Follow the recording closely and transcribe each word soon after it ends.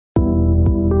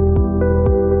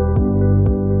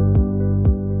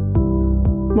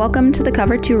Welcome to the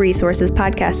Cover 2 Resources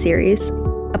podcast series,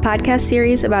 a podcast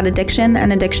series about addiction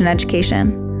and addiction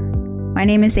education. My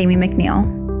name is Amy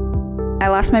McNeil. I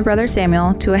lost my brother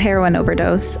Samuel to a heroin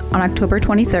overdose on October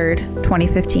 23rd,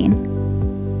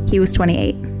 2015. He was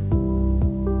 28.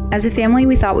 As a family,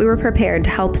 we thought we were prepared to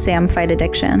help Sam fight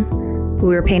addiction, but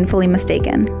we were painfully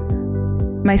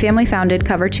mistaken. My family founded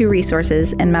Cover 2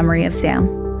 Resources in memory of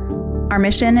Sam. Our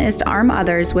mission is to arm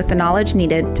others with the knowledge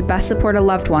needed to best support a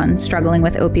loved one struggling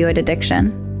with opioid addiction.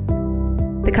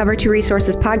 The Cover 2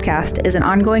 Resources podcast is an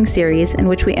ongoing series in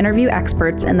which we interview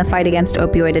experts in the fight against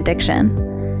opioid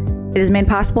addiction. It is made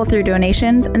possible through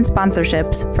donations and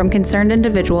sponsorships from concerned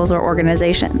individuals or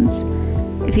organizations.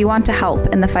 If you want to help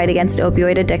in the fight against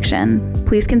opioid addiction,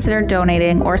 please consider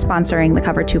donating or sponsoring the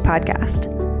Cover 2 podcast.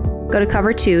 Go to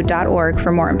cover2.org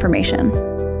for more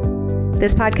information.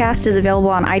 This podcast is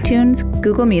available on iTunes,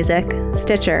 Google Music,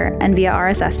 Stitcher, and via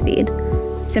RSS feed.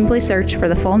 Simply search for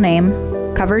the full name,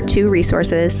 Cover 2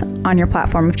 Resources, on your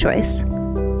platform of choice.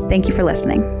 Thank you for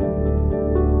listening.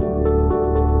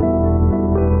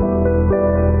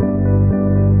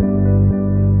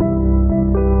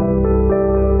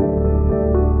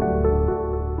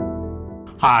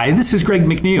 Hi, this is Greg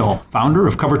McNeil, founder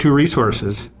of Cover 2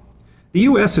 Resources. The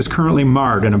U.S. is currently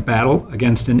marred in a battle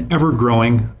against an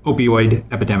ever-growing opioid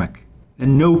epidemic,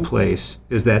 and no place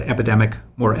is that epidemic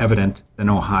more evident than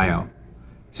Ohio.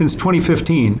 Since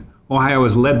 2015, Ohio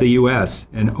has led the U.S.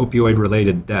 in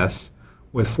opioid-related deaths,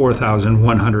 with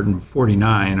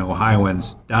 4,149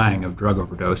 Ohioans dying of drug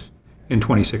overdose in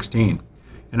 2016,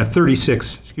 and in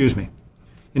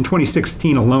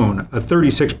 2016 alone, a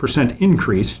 36%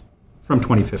 increase from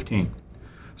 2015.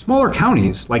 Smaller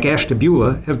counties like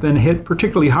Ashtabula have been hit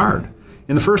particularly hard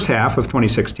in the first half of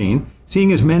 2016,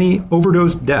 seeing as many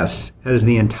overdose deaths as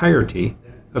the entirety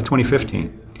of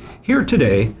 2015. Here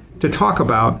today to talk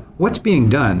about what's being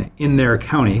done in their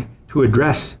county to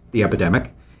address the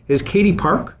epidemic is Katie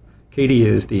Park. Katie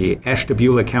is the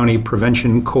Ashtabula County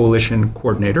Prevention Coalition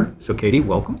Coordinator. So Katie,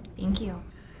 welcome. Thank you.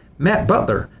 Matt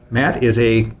Butler. Matt is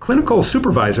a clinical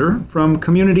supervisor from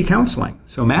Community Counseling.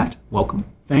 So Matt, welcome.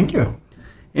 Thank you.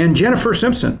 And Jennifer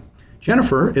Simpson.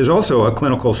 Jennifer is also a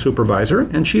clinical supervisor,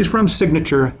 and she's from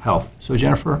Signature Health. So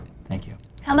Jennifer, thank you.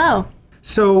 Hello.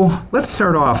 So let's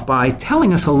start off by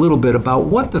telling us a little bit about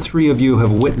what the three of you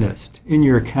have witnessed in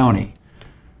your county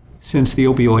since the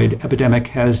opioid epidemic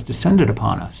has descended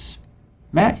upon us.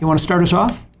 Matt, you want to start us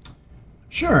off?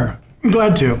 Sure, I'm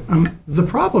glad to. The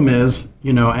problem is,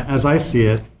 as I see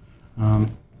it,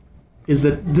 is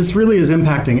that this really is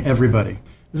impacting everybody.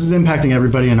 This is impacting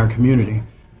everybody in our community.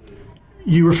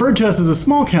 You referred to us as a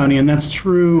small county, and that's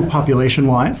true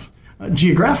population-wise.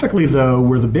 Geographically, though,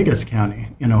 we're the biggest county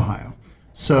in Ohio.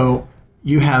 So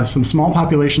you have some small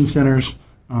population centers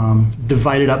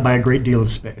divided up by a great deal of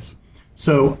space.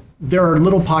 So there are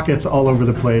little pockets all over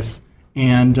the place,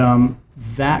 and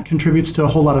that contributes to a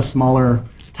whole lot of smaller,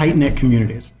 tight-knit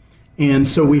communities. And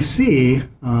so we see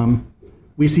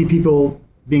people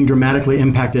being dramatically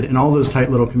impacted in all those tight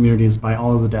little communities by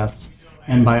all of the deaths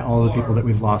and by all the people that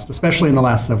we've lost, especially in the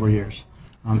last several years.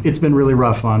 It's been really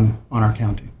rough on our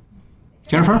county.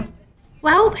 Jennifer?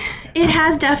 Well, it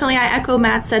has definitely, I echo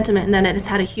Matt's sentiment in that it has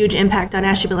had a huge impact on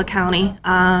Ashtabula County.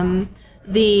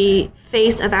 The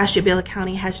face of Ashtabula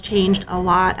County has changed a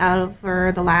lot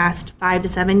over the last 5 to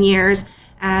 7 years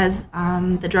as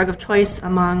the drug of choice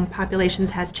among populations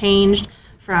has changed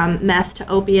from meth to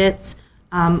opiates.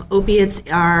 Opiates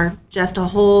are just a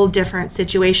whole different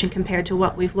situation compared to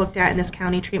what we've looked at in this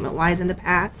county treatment-wise in the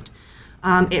past.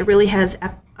 It really has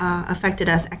affected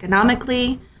us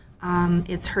economically.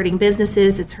 It's hurting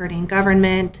businesses, it's hurting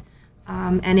government,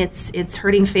 and it's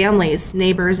hurting families,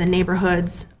 neighbors, and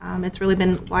neighborhoods. It's really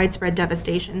been widespread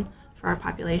devastation for our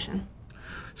population.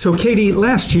 So Katie,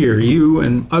 last year you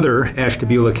and other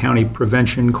Ashtabula County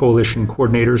Prevention Coalition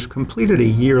coordinators completed a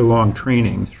year-long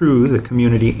training through the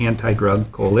Community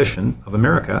Anti-Drug Coalition of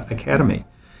America Academy.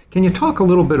 Can you talk a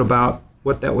little bit about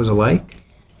what that was like?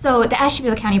 So the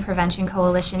Ashtabula County Prevention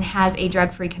Coalition has a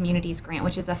Drug-Free Communities Grant,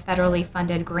 which is a federally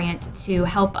funded grant to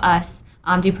help us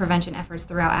do prevention efforts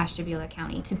throughout Ashtabula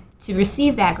County. To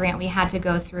receive that grant, we had to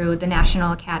go through the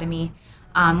National Academy,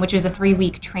 which was a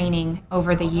 3-week training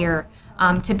over the year,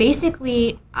 to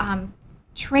basically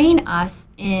train us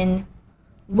in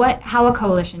how a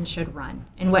coalition should run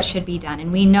and what should be done.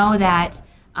 And we know that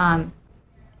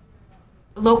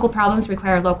local problems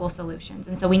require local solutions,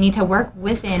 and so we need to work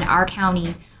within our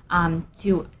county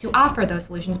to offer those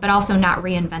solutions, but also not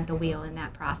reinvent the wheel in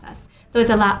that process. So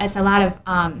it's a lot of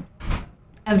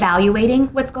evaluating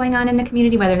what's going on in the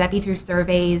community, whether that be through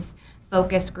surveys,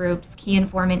 focus groups, key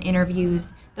informant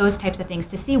interviews, those types of things,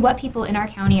 to see what people in our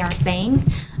county are saying,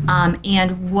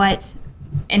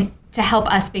 and to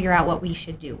help us figure out what we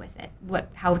should do with it,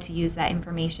 how to use that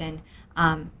information,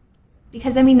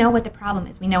 because then we know what the problem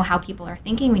is. We know how people are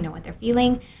thinking, we know what they're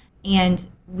feeling, and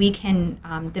we can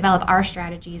develop our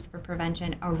strategies for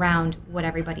prevention around what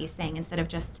everybody is saying, instead of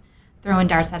just throwing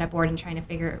darts at a board and trying to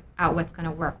figure out what's going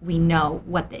to work. We know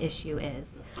what the issue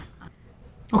is.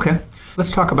 Okay,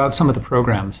 let's talk about some of the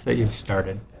programs that you've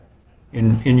started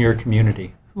in your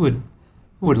community. Who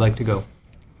would like to go?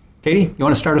 Katie, you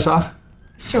want to start us off?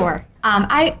 Sure.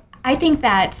 I think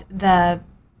that the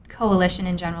coalition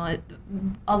in general,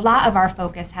 a lot of our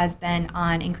focus has been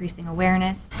on increasing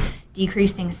awareness,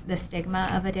 decreasing the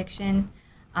stigma of addiction.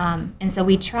 And so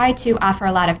we try to offer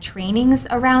a lot of trainings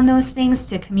around those things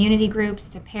to community groups,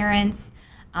 to parents.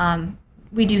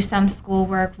 We do some school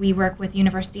work. We work with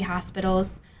University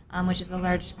Hospitals, which is a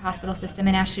large hospital system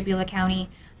in Ashtabula County.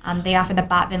 They offer the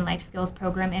Botvin Life Skills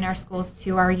program in our schools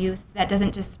to our youth. That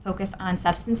doesn't just focus on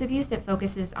substance abuse. It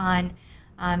focuses on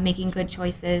making good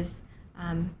choices,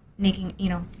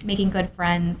 making good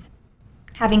friends,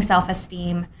 having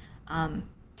self-esteem.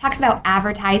 Talks about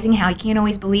advertising, how you can't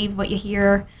always believe what you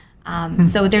hear.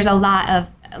 So there's a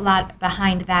lot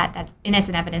behind that. And it's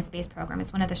an evidence-based program.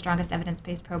 It's one of the strongest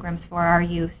evidence-based programs for our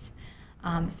youth.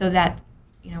 So that,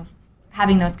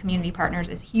 having those community partners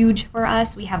is huge for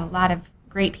us. We have a lot of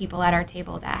great people at our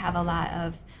table that have a lot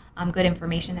of good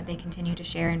information that they continue to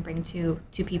share and bring to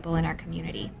people in our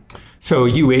community. So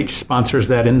UH sponsors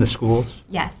that in the schools?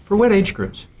 Yes. For what age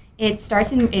groups?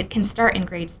 It can start in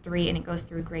grades 3 and it goes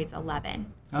through grades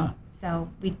 11. Ah. So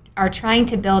we are trying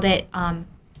to build it.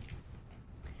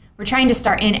 We're trying to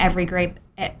start in every grade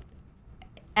at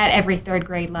every third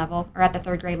grade level, or at the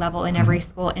third grade level in every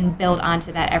school, and build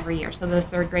onto that every year. So those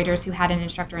third graders who had an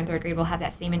instructor in third grade will have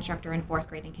that same instructor in fourth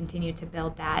grade, and continue to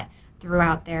build that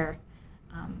throughout their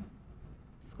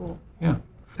school. Yeah.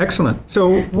 Excellent.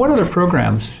 So what other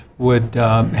programs would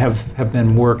have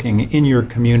been working in your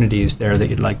communities there that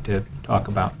you'd like to talk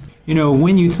about?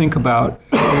 When you think about,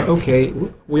 okay,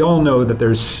 we all know that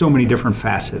there's so many different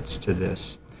facets to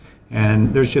this,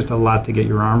 and there's just a lot to get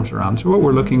your arms around. So what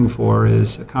we're looking for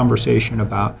is a conversation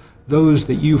about those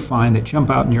that you find that jump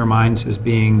out in your minds as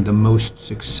being the most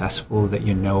successful that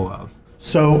you know of.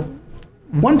 So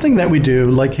one thing that we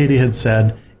do, like Katie had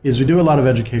said, is we do a lot of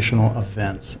educational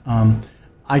events.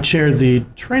 I chair the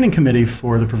training committee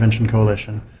for the Prevention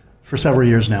Coalition for several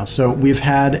years now. So we've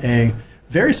had a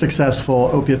very successful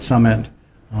opiate summit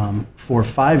for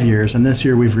 5 years, and this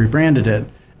year we've rebranded it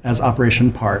as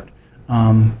Operation PART.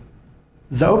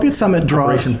 The opiate summit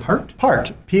draws Operation PART?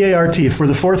 PART, P-A-R-T, for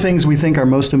the 4 things we think are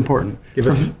most important. Give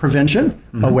us Prevention,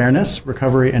 awareness,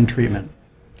 recovery, and treatment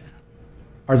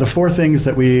are the 4 things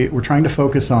that we're trying to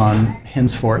focus on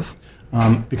henceforth,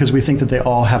 because we think that they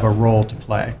all have a role to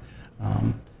play.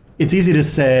 It's easy to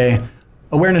say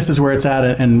awareness is where it's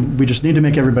at, and we just need to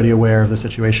make everybody aware of the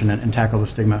situation and tackle the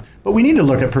stigma. But we need to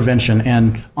look at prevention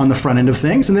and on the front end of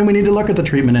things, and then we need to look at the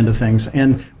treatment end of things.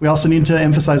 And we also need to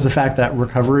emphasize the fact that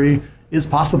recovery is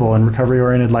possible, and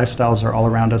recovery-oriented lifestyles are all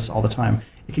around us all the time.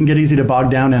 It can get easy to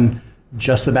bog down in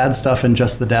just the bad stuff and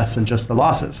just the deaths and just the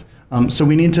losses. So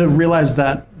we need to realize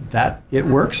that it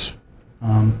works.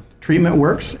 Treatment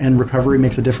works, and recovery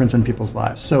makes a difference in people's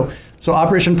lives. So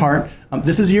Operation PART,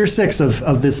 this is year 6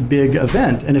 of this big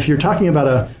event. And if you're talking about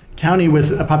a county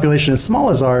with a population as small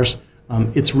as ours,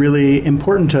 it's really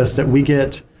important to us that we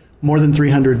get more than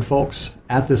 300 folks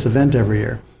at this event every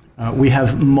year. We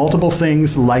have multiple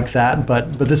things like that,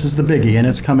 but this is the biggie, and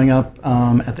it's coming up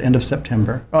at the end of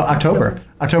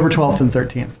October 12th and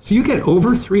 13th. So you get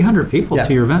over 300 people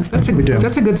to your event? That's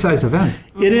a good size event.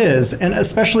 It is, and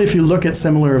especially if you look at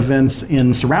similar events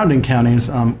in surrounding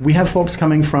counties. We have folks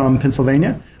coming from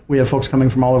Pennsylvania. We have folks coming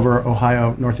from all over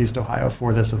Ohio, Northeast Ohio,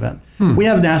 for this event. We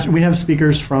have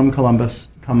speakers from Columbus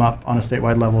come up on a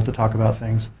statewide level to talk about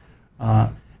things.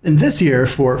 And this year,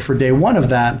 for day 1 of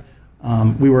that,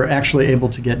 we were actually able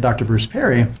to get Dr. Bruce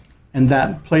Perry, and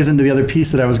that plays into the other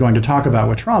piece that I was going to talk about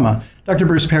with trauma. Dr.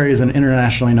 Bruce Perry is an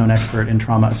internationally known expert in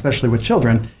trauma, especially with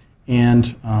children,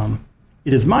 and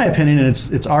it is my opinion, and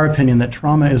it's our opinion, that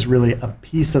trauma is really a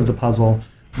piece of the puzzle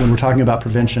when we're talking about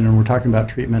prevention and we're talking about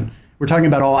treatment. We're talking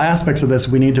about all aspects of this.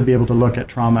 We need to be able to look at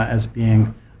trauma as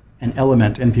being an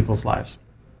element in people's lives.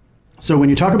 So when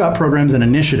you talk about programs and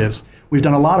initiatives, we've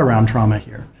done a lot around trauma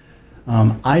here.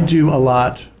 I do a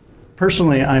lot.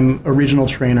 Personally, I'm a regional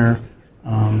trainer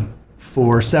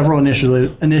for several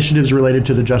initiatives related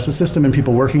to the justice system and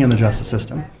people working in the justice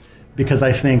system, because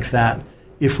I think that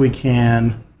if we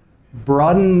can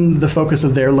broaden the focus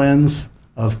of their lens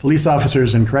of police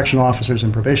officers and correctional officers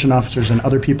and probation officers and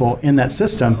other people in that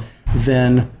system,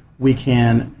 then we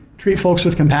can treat folks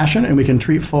with compassion, and we can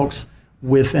treat folks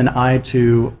with an eye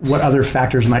to what other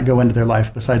factors might go into their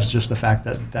life besides just the fact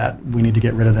that we need to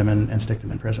get rid of them and stick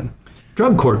them in prison.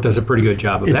 Drug court does a pretty good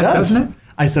job of that, doesn't it?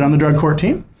 I sit on the drug court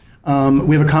team.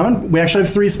 We actually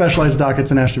have 3 specialized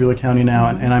dockets in Ashtabula County now,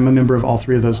 and I'm a member of all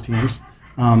 3 of those teams.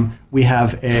 We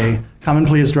have a common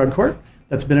pleas drug court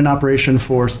that's been in operation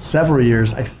for several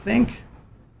years, I think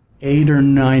 8 or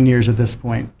 9 years at this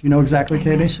point. Do you know exactly,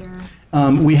 Katie? Sure.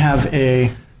 We have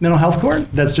a mental health court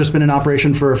that's just been in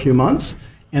operation for a few months,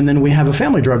 and then we have a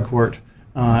family drug court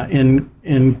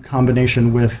in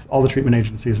combination with all the treatment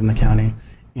agencies in the county.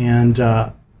 And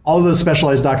all of those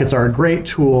specialized dockets are a great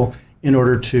tool in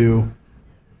order to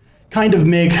kind of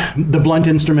make the blunt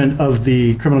instrument of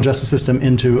the criminal justice system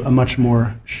into a much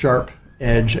more sharp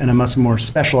edge and a much more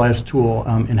specialized tool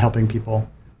in helping people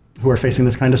who are facing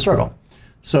this kind of struggle.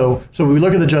 So when we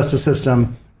look at the justice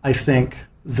system, I think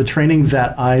the training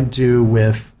that I do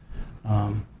with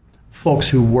folks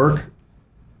who work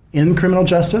in criminal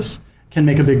justice can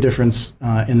make a big difference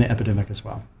in the epidemic as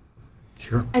well.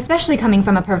 Sure. Especially coming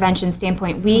from a prevention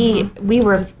standpoint, we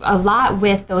work a lot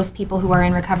with those people who are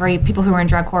in recovery, people who are in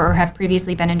drug court or have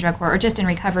previously been in drug court, or just in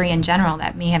recovery in general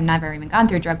that may have never even gone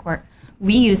through drug court.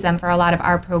 We use them for a lot of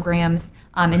our programs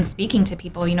in speaking to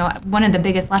people. You know, one of the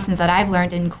biggest lessons that I've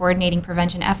learned in coordinating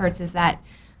prevention efforts is that,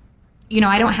 you know,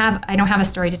 I don't have a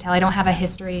story to tell. I don't have a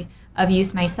history of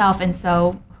use myself, and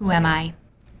so who am I?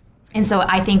 And so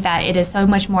I think that it is so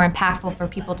much more impactful for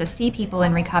people to see people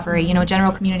in recovery, you know,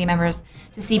 general community members,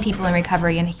 to see people in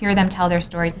recovery and hear them tell their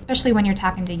stories, especially when you're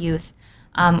talking to youth.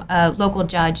 A local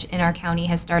judge in our county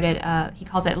has started, he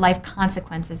calls it Life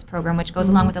Consequences program, which goes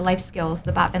along with the life skills,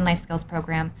 the Botvin Life Skills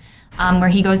program, where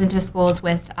he goes into schools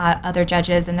with other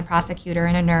judges and the prosecutor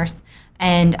and a nurse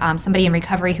and somebody in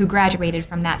recovery who graduated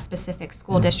from that specific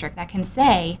school district that can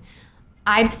say,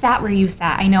 I've sat where you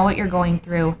sat. I know what you're going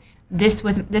through. This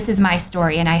is my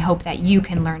story, and I hope that you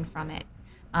can learn from it.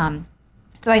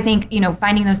 So I think, you know,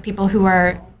 finding those people who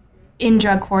are in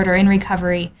drug court or in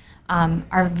recovery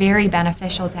are very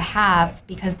beneficial to have,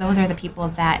 because those are the people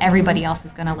that everybody else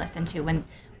is going to listen to when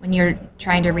you're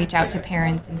trying to reach out to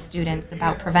parents and students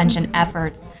about prevention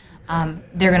efforts.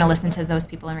 They're going to listen to those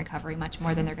people in recovery much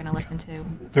more than they're going to listen to.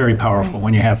 Very powerful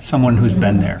when you have someone who's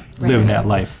been there, lived that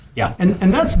life. Yeah.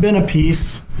 And that's been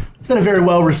it's been a very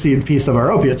well-received piece of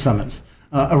our opiate summits.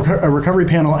 A recovery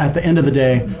panel at the end of the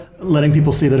day, letting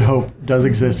people see that hope does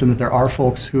exist and that there are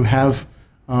folks who have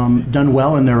done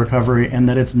well in their recovery, and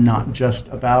that it's not just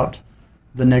about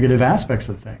the negative aspects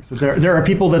of things. That there are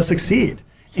people that succeed.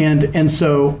 And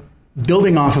so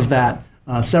building off of that,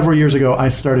 several years ago, I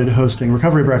started hosting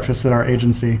recovery breakfasts at our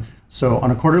agency. So on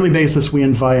a quarterly basis, we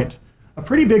invite a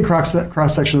pretty big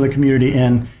cross-section of the community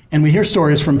in, and we hear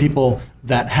stories from people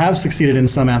that have succeeded in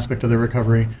some aspect of their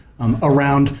recovery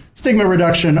around stigma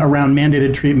reduction, around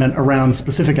mandated treatment, around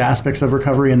specific aspects of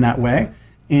recovery in that way.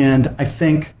 And I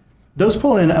think those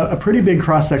pull in a pretty big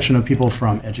cross-section of people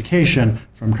from education,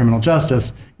 from criminal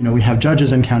justice. You know, we have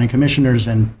judges and county commissioners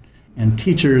and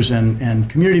teachers and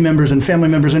community members and family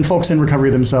members and folks in recovery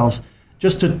themselves,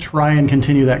 just to try and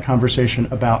continue that conversation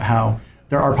about how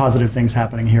there are positive things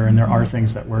happening here and there are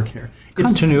things that work here.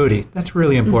 Continuity, that's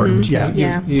really important.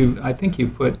 Mm-hmm. I think you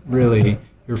put really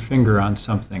your finger on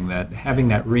something, that having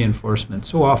that reinforcement.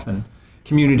 So often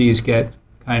communities get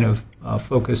kind of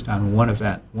focused on one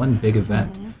event, one big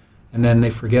event, and then they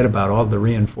forget about all the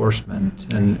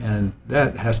reinforcement, and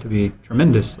that has to be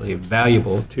tremendously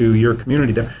valuable to your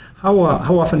community there. How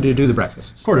often do you do the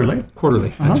breakfasts? Quarterly.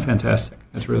 Quarterly. That's fantastic.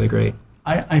 That's really great.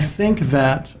 I think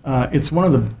that it's one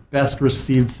of the best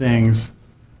received things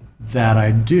that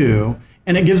I do,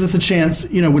 and it gives us a chance.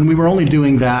 You know, when we were only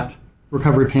doing that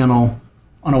recovery panel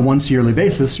on a once yearly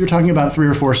basis, you're talking about 3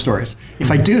 or 4 stories.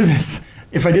 If I do this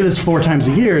 4 times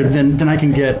a year, then I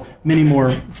can get many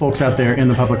more folks out there in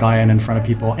the public eye and in front of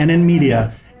people and in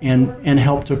media and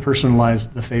help to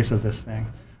personalize the face of this thing.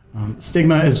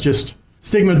 Stigma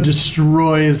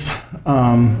destroys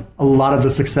a lot of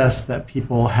the success that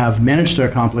people have managed to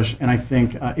accomplish, and I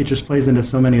think it just plays into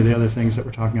so many of the other things that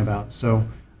we're talking about. So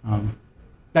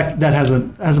that has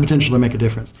a potential to make a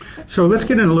difference. So let's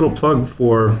get in a little plug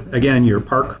for, again, your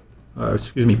PART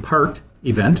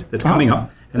event that's coming up.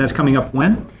 And that's coming up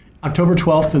when? October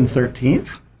 12th and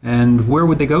 13th. And where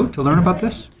would they go to learn about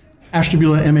this?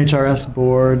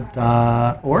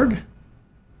 AshtabulaMHRSboard.org.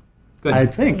 Good. I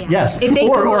think, yes.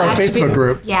 Or our Facebook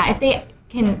group. Yeah, if they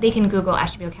can Google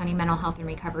Ashtabula County Mental Health and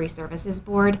Recovery Services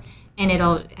Board, and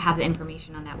it'll have the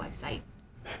information on that website.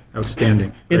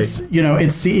 Outstanding. Great. It's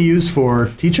CEUs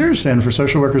for teachers and for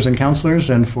social workers and counselors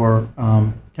and for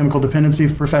chemical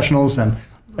dependency professionals and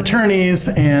attorneys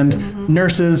and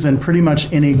nurses and pretty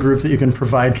much any group that you can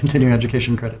provide continuing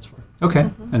education credits for. Okay,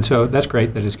 and so that's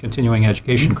great that it's continuing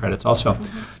education credits also.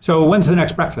 So when's the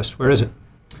next breakfast? Where is it?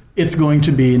 It's going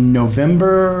to be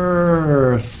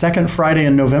November, second Friday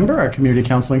in November, our Community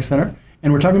Counseling Center,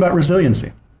 and we're talking about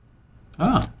resiliency.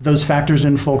 Those factors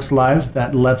in folks' lives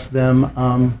that let them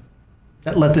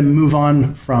move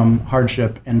on from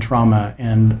hardship and trauma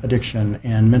and addiction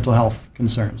and mental health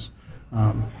concerns.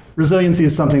 Resiliency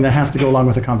is something that has to go along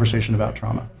with a conversation about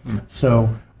trauma.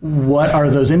 So what are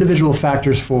those individual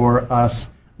factors for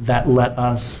us that let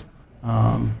us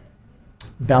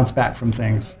bounce back from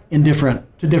things to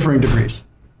differing degrees?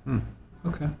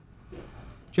 Okay.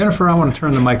 Jennifer, I want to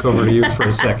turn the mic over to you for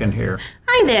a second here.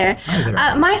 Hi there. Hi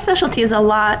there. My specialty is a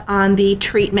lot on the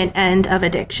treatment end of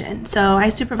addiction. So I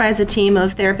supervise a team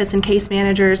of therapists and case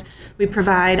managers. We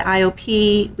provide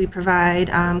IOP. We provide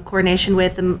coordination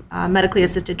with a medically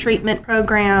assisted treatment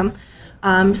program.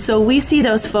 So we see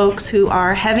those folks who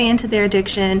are heavy into their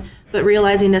addiction, but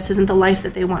realizing this isn't the life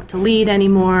that they want to lead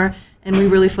anymore. And we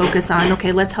really focus on,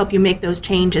 okay, let's help you make those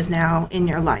changes now in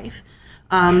your life.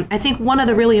 I think one of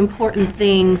the really important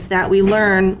things that we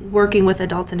learn working with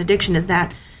adults in addiction is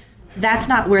that that's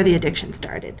not where the addiction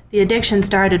started. The addiction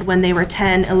started when they were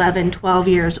 10, 11, 12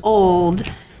 years old,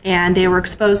 and they were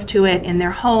exposed to it in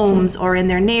their homes or in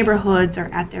their neighborhoods or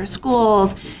at their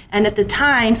schools. And at the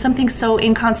time, something so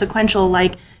inconsequential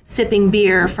like sipping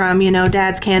beer from,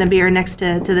 dad's can of beer next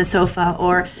to the sofa,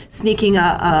 or sneaking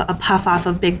a puff off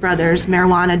of Big Brother's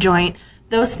marijuana joint,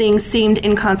 those things seemed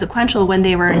inconsequential when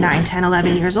they were 9, 10,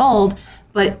 11 years old.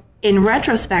 But in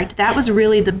retrospect, that was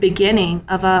really the beginning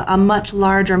of a much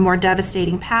larger, more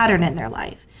devastating pattern in their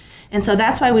life. And so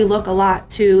that's why we look a lot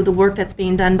to the work that's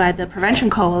being done by the Prevention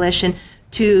Coalition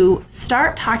to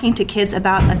start talking to kids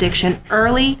about addiction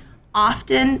early,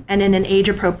 often, and in an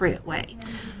age-appropriate way.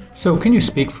 So can you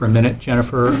speak for a minute,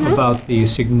 Jennifer, about the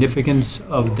significance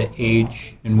of the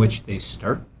age in which they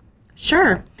start?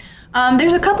 Sure.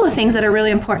 There's a couple of things that are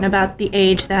really important about the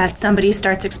age that somebody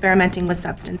starts experimenting with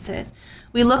substances.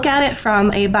 We look at it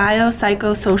from a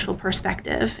biopsychosocial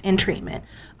perspective in treatment.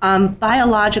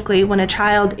 Biologically, when a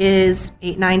child is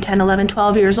 8, 9, 10, 11,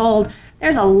 12 years old,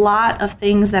 there's a lot of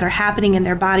things that are happening in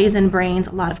their bodies and brains,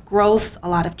 a lot of growth, a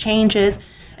lot of changes.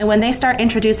 And when they start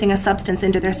introducing a substance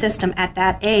into their system at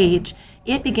that age,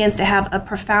 it begins to have a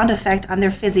profound effect on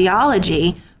their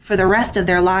physiology for the rest of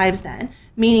their lives then,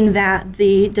 meaning that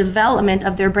the development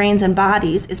of their brains and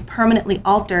bodies is permanently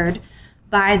altered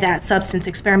by that substance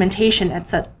experimentation at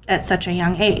such a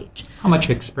young age. How much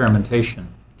experimentation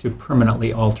to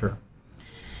permanently alter?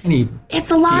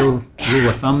 It's a lot. Rule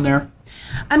of thumb there?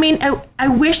 I mean, I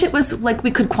wish it was like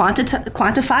we could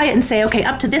quantify it and say, okay,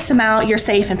 up to this amount, you're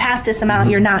safe, and past this amount,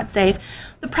 you're not safe.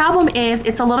 The problem is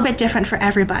it's a little bit different for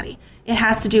everybody. It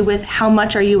has to do with how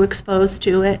much are you exposed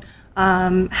to it,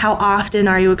 how often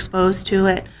are you exposed to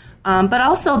it, but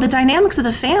also the dynamics of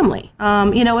the family.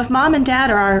 If mom and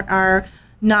dad are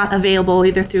not available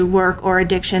either through work or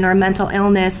addiction or mental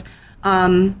illness,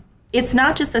 it's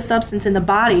not just the substance in the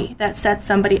body that sets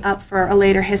somebody up for a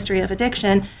later history of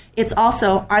addiction. It's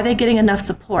also, are they getting enough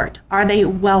support? Are they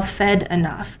well fed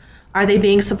enough? Are they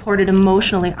being supported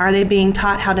emotionally? Are they being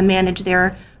taught how to manage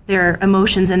their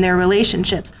emotions and their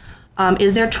relationships?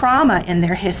 Is there trauma in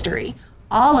their history?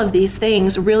 All of these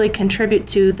things really contribute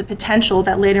to the potential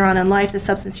that later on in life, the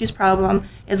substance use problem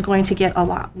is going to get a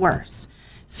lot worse.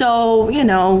 So,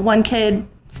 one kid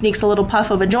sneaks a little puff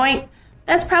of a joint,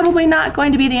 that's probably not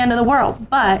going to be the end of the world,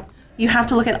 but you have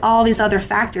to look at all these other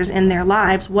factors in their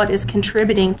lives, what is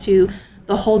contributing to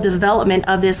the whole development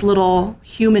of this little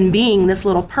human being, this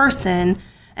little person,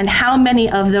 and how many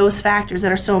of those factors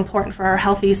that are so important for our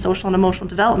healthy social and emotional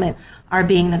development are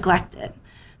being neglected.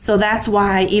 So that's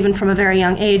why even from a very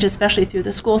young age, especially through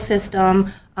the school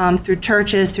system, through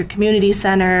churches, through community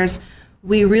centers,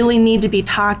 we really need to be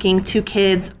talking to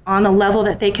kids on a level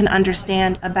that they can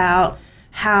understand about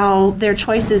how their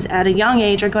choices at a young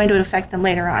age are going to affect them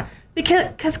later on.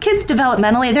 Because kids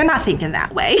developmentally, they're not thinking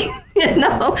that way.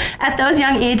 At those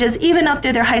young ages, even up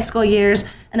through their high school years,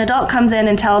 an adult comes in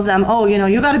and tells them,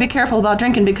 you got to be careful about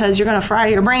drinking because you're going to fry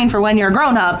your brain for when you're a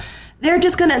grown up. They're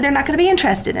not going to be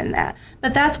interested in that.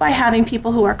 But that's why having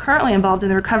people who are currently involved in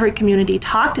the recovery community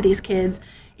talk to these kids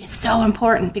is so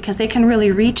important, because they can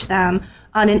really reach them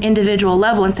on an individual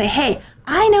level and say, hey,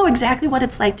 I know exactly what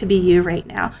it's like to be you right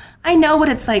now. I know what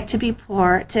it's like to be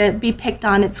poor, to be picked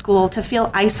on at school, to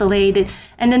feel isolated,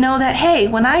 and to know that, hey,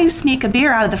 when I sneak a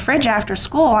beer out of the fridge after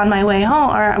school on my way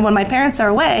home or when my parents are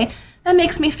away, that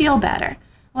makes me feel better.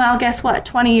 Well, guess what?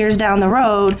 20 years down the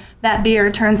road, that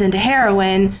beer turns into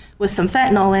heroin with some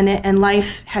fentanyl in it, and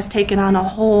life has taken on a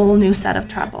whole new set of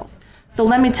troubles. So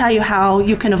let me tell you how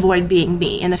you can avoid being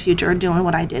me in the future or doing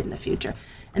what I did in the future.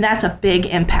 And that's a big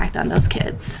impact on those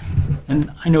kids.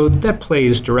 And I know that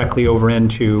plays directly over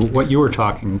into what you were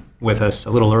talking with us a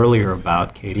little earlier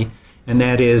about, Katie, and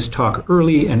that is talk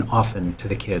early and often to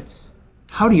the kids.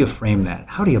 How do you frame that?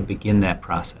 How do you begin that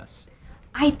process?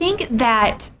 I think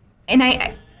that, and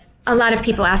a lot of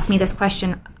people ask me this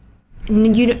question,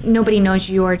 nobody knows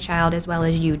your child as well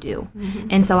as you do. Mm-hmm.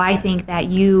 And so I think that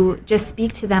you just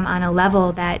speak to them on a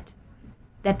level that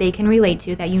they can relate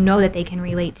to, that you know that they can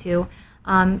relate to.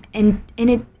 And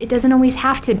it doesn't always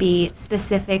have to be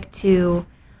specific to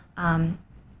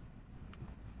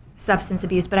substance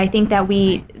abuse, but I think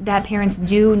that parents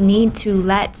do need to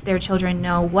let their children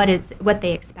know what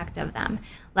they expect of them.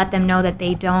 Let them know that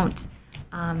they don't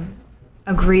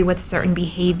agree with certain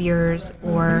behaviors,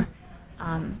 or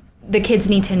the kids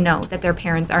need to know that their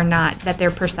parents are not, that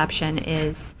their perception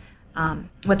is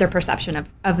what their perception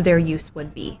of their use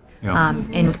would be,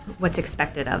 and what's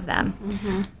expected of them.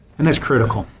 Mm-hmm. And that's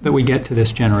critical, that we get to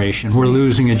this generation. We're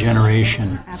losing a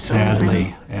generation,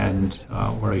 sadly, and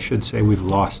or I should say we've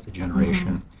lost a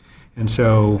generation. Mm-hmm. And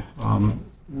so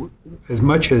as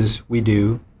much as we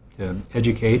do to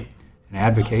educate and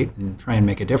advocate and try and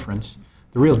make a difference,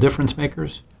 the real difference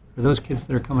makers are those kids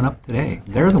that are coming up today.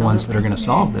 They're the ones that are going to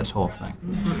solve this whole thing.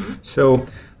 Mm-hmm. So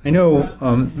I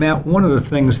know, Matt, one of the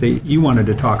things that you wanted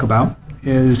to talk about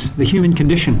is the human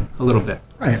condition a little bit.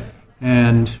 Right.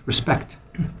 And respect.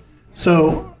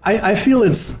 So I feel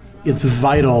it's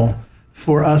vital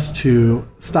for us to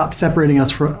stop separating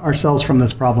ourselves from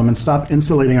this problem and stop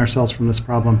insulating ourselves from this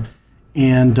problem,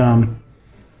 and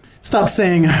stop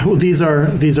saying, well, these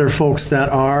are folks that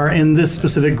are in this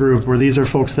specific group, or these are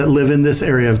folks that live in this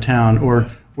area of town,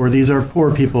 or these are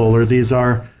poor people, or these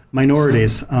are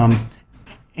minorities.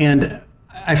 And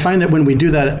I find that when we do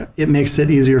that, it makes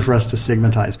it easier for us to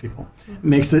stigmatize people. It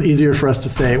makes it easier for us to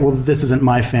say, well, this isn't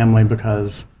my family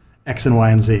because X and Y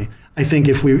and Z. I think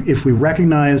if we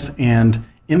recognize and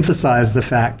emphasize the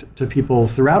fact to people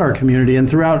throughout our community and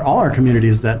throughout all our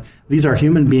communities that these are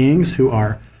human beings who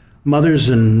are mothers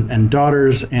and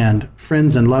daughters and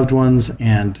friends and loved ones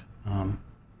and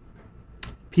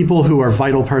people who are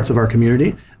vital parts of our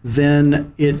community,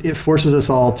 then it forces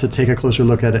us all to take a closer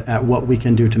look at what we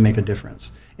can do to make a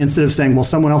difference. Instead of saying, well,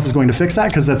 someone else is going to fix that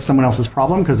because that's someone else's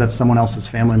problem, because that's someone else's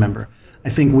family member. I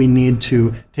think we need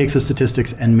to take the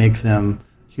statistics and make them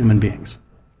human beings.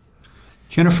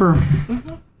 Jennifer,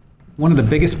 one of the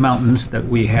biggest mountains that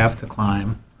we have to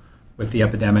climb with the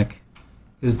epidemic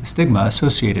is the stigma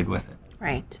associated with it.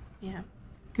 Right, yeah.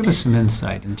 Give us some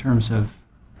insight in terms of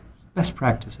best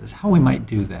practices, how we might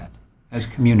do that as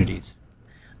communities.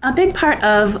 A big part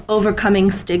of overcoming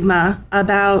stigma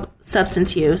about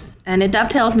substance use, and it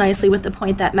dovetails nicely with the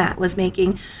point that Matt was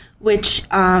making, which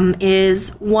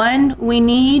is, one, we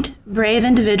need brave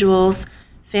individuals,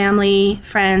 family,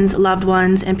 friends, loved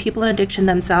ones, and people in addiction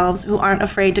themselves who aren't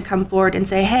afraid to come forward and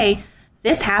say, hey,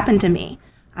 this happened to me.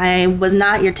 I was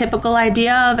not your typical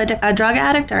idea of a drug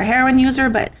addict or a heroin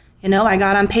user, but I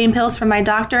got on pain pills from my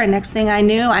doctor, and next thing I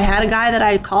knew, I had a guy that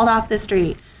I called off the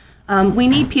street. We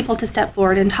need people to step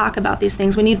forward and talk about these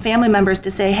things. We need family members to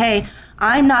say, hey,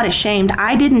 I'm not ashamed.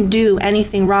 I didn't do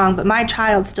anything wrong, but my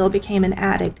child still became an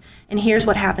addict, and here's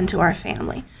what happened to our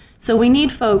family. So we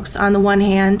need folks, on the one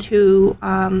hand, who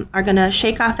are going to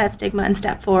shake off that stigma and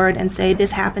step forward and say,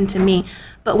 this happened to me.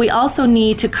 But we also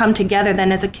need to come together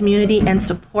then as a community and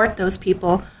support those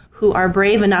people who are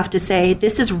brave enough to say,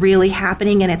 this is really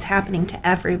happening and it's happening to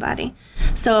everybody.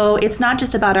 So it's not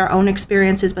just about our own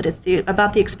experiences, but it's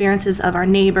about the experiences of our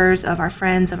neighbors, of our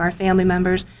friends, of our family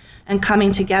members, and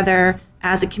coming together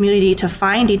as a community to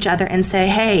find each other and say,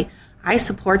 hey, I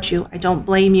support you. I don't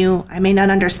blame you. I may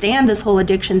not understand this whole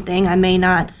addiction thing. I may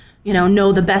not,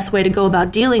 know the best way to go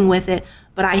about dealing with it,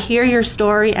 but I hear your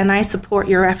story and I support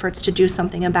your efforts to do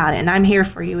something about it. And I'm here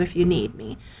for you if you need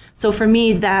me. So for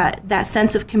me, that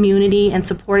sense of community and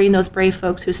supporting those brave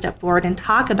folks who step forward and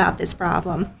talk about this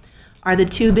problem are the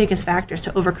two biggest factors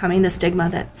to overcoming the stigma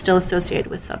that's still associated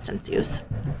with substance use.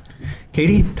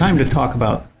 Katie, time to talk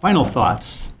about final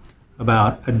thoughts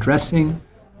about addressing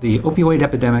the opioid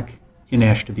epidemic in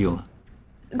Ashtabula.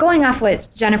 Going off what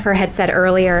Jennifer had said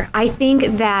earlier, I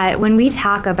think that when we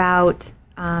talk about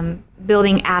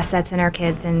building assets in our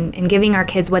kids and giving our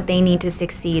kids what they need to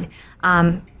succeed.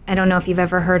 I don't know if you've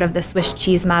ever heard of the Swiss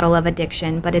cheese model of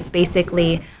addiction, but it's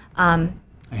basically I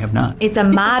have not. It's a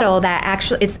model that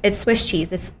actually, it's Swiss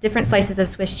cheese. It's different slices of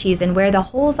Swiss cheese, and where the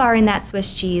holes are in that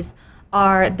Swiss cheese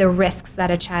are the risks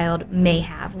that a child may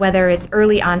have, whether it's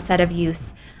early onset of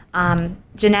use,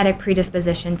 genetic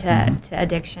predisposition to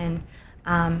addiction,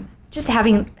 just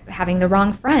having the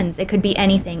wrong friends. It could be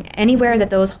anything. Anywhere that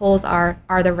those holes are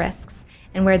the risks.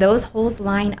 And where those holes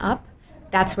line up,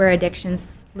 that's where addiction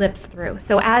slips through.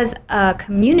 So as a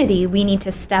community, we need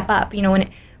to step up. You know,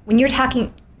 when you're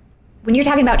talking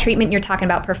about treatment, you're talking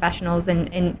about professionals,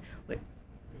 and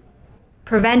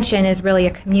prevention is really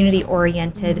a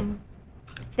community-oriented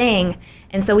thing.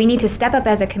 And so we need to step up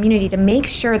as a community to make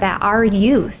sure that our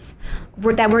youth,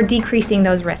 that we're decreasing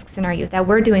those risks in our youth, that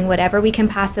we're doing whatever we can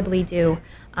possibly do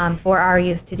for our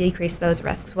youth to decrease those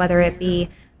risks, whether it be,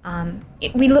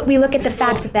 we look at the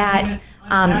fact that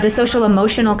the social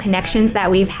emotional connections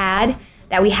that we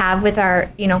have with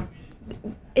our,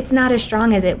 it's not as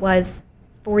strong as it was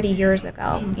 40 years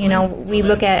ago. We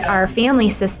look at our family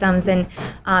systems, and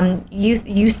youth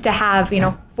used to have,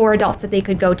 4 adults that they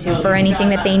could go to for anything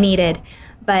that they needed.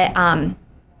 But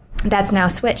that's now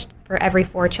switched. For every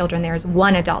 4 children, there's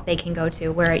 1 adult they can go to,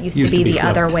 where it used to be the flipped.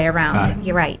 other way around.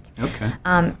 You're right. Okay.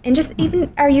 And just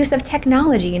even our use of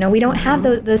technology. We don't have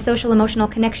the social emotional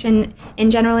connection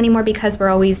in general anymore because we're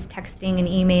always texting and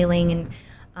emailing.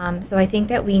 And so I think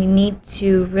that we need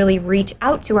to really reach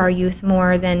out to our youth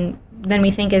more than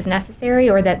we think is necessary,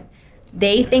 or that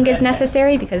they think is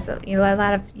necessary, because a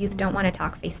lot of youth don't want to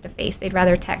talk face to face. They'd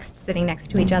rather text sitting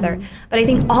next to each other. But I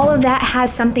think all of that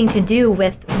has something to do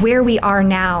with where we are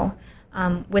now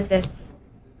with this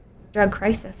drug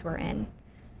crisis we're in.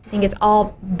 I think it's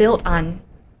all built on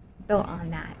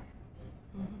that.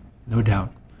 No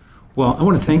doubt. Well, I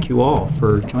want to thank you all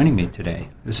for joining me today.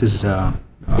 This has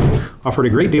offered a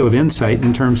great deal of insight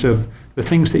in terms of the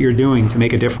things that you're doing to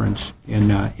make a difference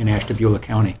in Ashtabula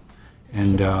County.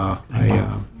 And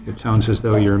it sounds as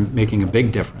though you're making a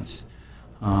big difference.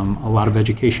 A lot of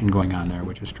education going on there,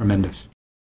 which is tremendous.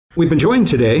 We've been joined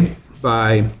today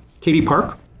by Katie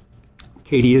Park.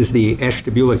 Katie is the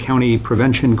Ashtabula County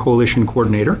Prevention Coalition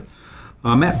Coordinator.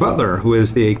 Matt Butler, who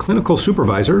is the Clinical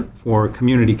Supervisor for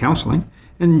Community Counseling.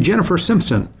 And Jennifer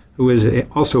Simpson, who is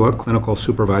also a Clinical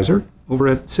Supervisor over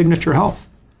at Signature Health.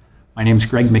 My name is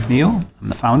Greg McNeil. I'm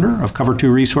the founder of Cover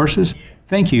 2 Resources.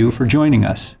 Thank you for joining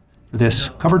us for this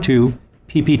Cover 2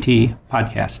 PPT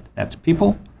podcast. That's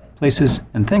people, places,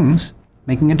 and things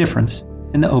making a difference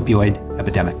in the opioid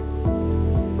epidemic.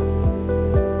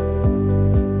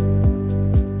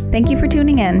 Thank you for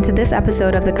tuning in to this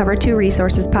episode of the Cover 2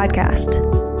 Resources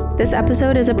podcast. This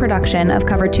episode is a production of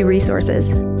Cover 2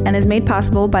 Resources and is made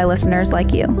possible by listeners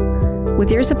like you.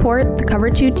 With your support, the Cover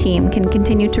 2 team can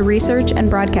continue to research and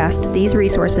broadcast these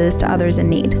resources to others in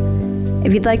need.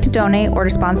 If you'd like to donate or to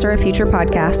sponsor a future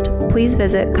podcast, please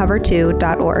visit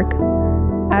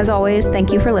cover2.org. As always,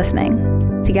 thank you for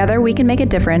listening. Together, we can make a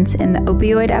difference in the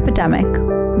opioid epidemic,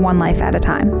 one life at a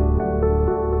time.